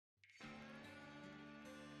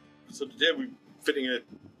So today we're fitting a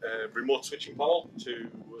remote switching panel to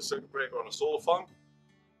a circuit breaker on a solar farm.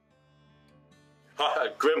 Hi,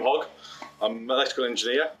 Graham Hogg. I'm an electrical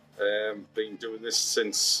engineer. Been doing this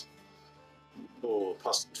since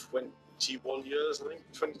past 21 years, I think.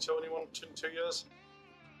 22 years.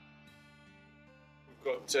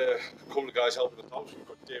 We've got a couple of guys helping us out. We've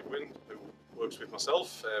got Wynne, who works with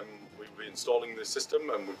myself. We've been installing the system,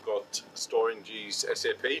 and we've got STRATA's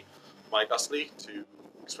SAP, Mike Astley, to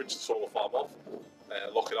switch the solar farm off,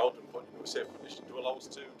 lock it out and put it into a safe condition to allow us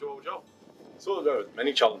to do our job. So there are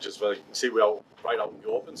many challenges. Well, you can see we're right out in the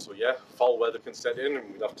open, so yeah, foul weather can set in and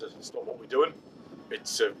we'd have to stop what we're doing.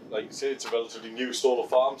 It's, like you say, it's a relatively new solar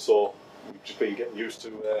farm, so we've just been getting used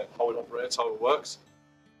to how it operates, how it works.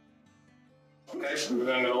 Okay, we're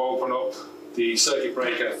then going to open up the circuit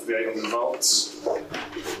breaker for the 800 volts.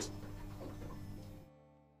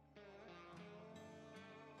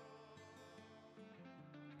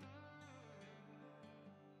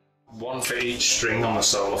 One for each string on the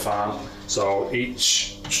solar farm, so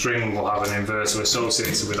each string will have an inverter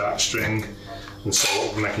associated with that string, and so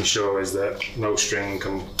what we're making sure is that no string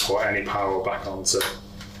can put any power back onto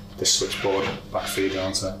this switchboard, back feed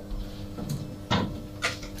onto it.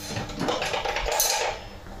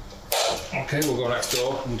 Okay, we'll go next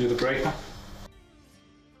door and do the breaker.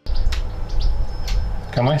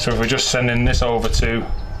 Can we? So if we're just sending this over to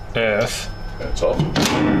earth. Top.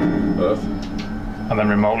 Earth. And then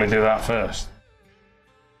remotely do that first.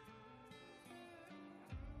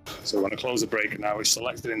 So we're going to close the breaker now. We've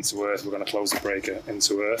selected into earth. We're going to close the breaker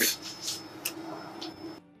into earth.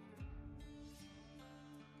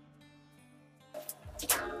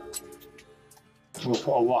 We'll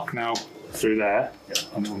put a lock now through there,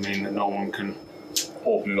 and will mean that no one can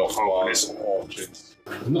Open it off bars it. or chins.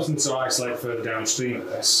 There's nothing to isolate further downstream of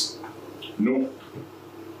this. No.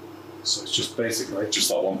 So it's just basically Just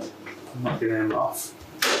that one. knocking them off.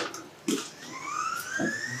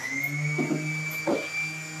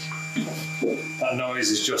 That noise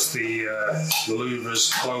is just the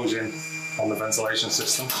louvers closing on the ventilation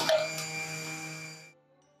system.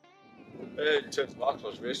 In terms of our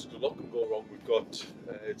classification, the lot can go wrong. We've got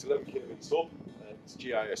it's 11 kV sub, and it's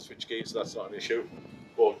GIS switchgear, so that's not an issue.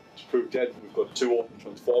 But to prove dead, we've got two open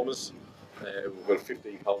transformers. We've got a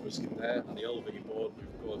 15 cal risk in there, and the LV board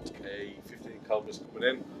we've got a 15 cal risk coming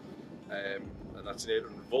in, and that's an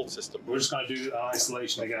 800 volt system. We're just going to do an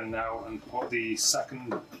isolation again now and put the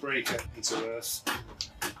second breaker into earth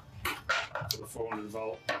for the 400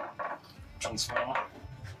 volt transformer.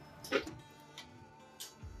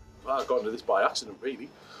 I got into this by accident, really.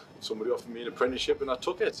 Somebody offered me an apprenticeship and I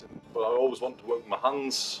took it. But I always wanted to work with my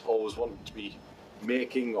hands, always wanted to be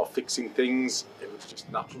making or fixing things. It was just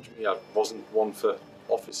natural to me. I wasn't one for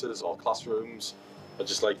offices or classrooms. I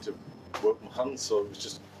just like to work with my hands, so it was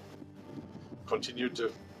just continued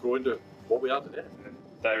to go into what we had today.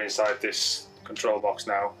 They're inside this control box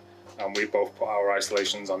now, and we both put our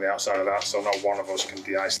isolations on the outside of that, so not one of us can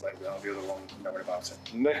de-isolate without the other one knowing about it.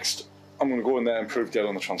 Next, I'm going to go in there and prove dead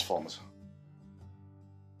on the transformers.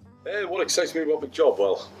 What excites me about my job?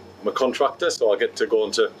 Well, I'm a contractor, so I get to go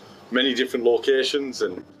into many different locations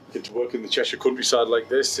and get to work in the Cheshire countryside like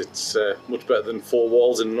this. It's much better than four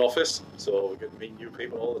walls in an office, so we get to meet new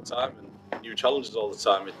people all the time and new challenges all the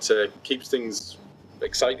time. It keeps things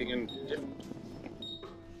exciting and different.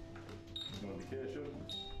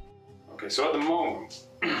 Okay, so at the moment,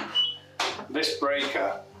 this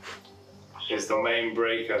breaker is the main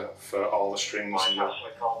breaker for all the strings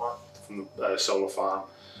from the solar farm.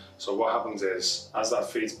 So what happens is, as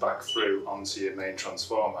that feeds back through onto your main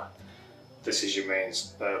transformer, this is your main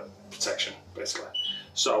protection, basically.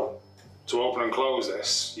 So to open and close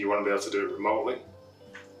this, you want to be able to do it remotely.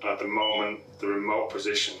 And at the moment, the remote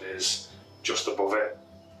position is just above it.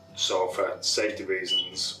 So for safety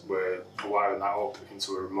reasons, we're wiring that up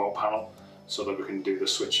into a remote panel so that we can do the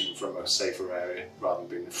switching from a safer area rather than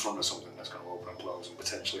being in front of something that's going to open and close and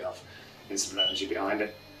potentially have instant energy behind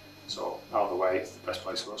it. So out of the way, it's the best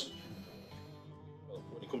place for us. Well,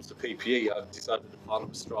 when it comes to PPE, I decided to partner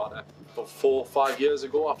with Strata about 4 or 5 years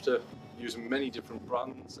ago after using many different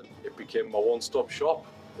brands, and it became my one-stop shop.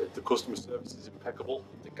 The customer service is impeccable.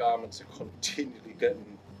 The garments are continually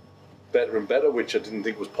getting better and better, which I didn't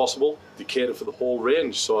think was possible. They cater for the whole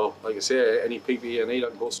range, so like I say, any PPE I need, I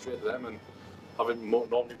can go straight to them and have it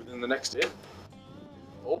normally within the next day.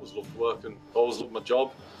 I always loved work and always loved my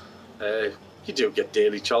job. You do get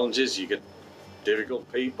daily challenges, you get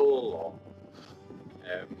difficult people, or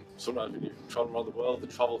sometimes when you're traveling around the world, the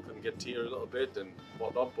travel can get to you a little bit and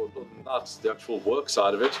whatnot, but other than that, the actual work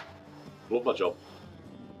side of it, I love my job.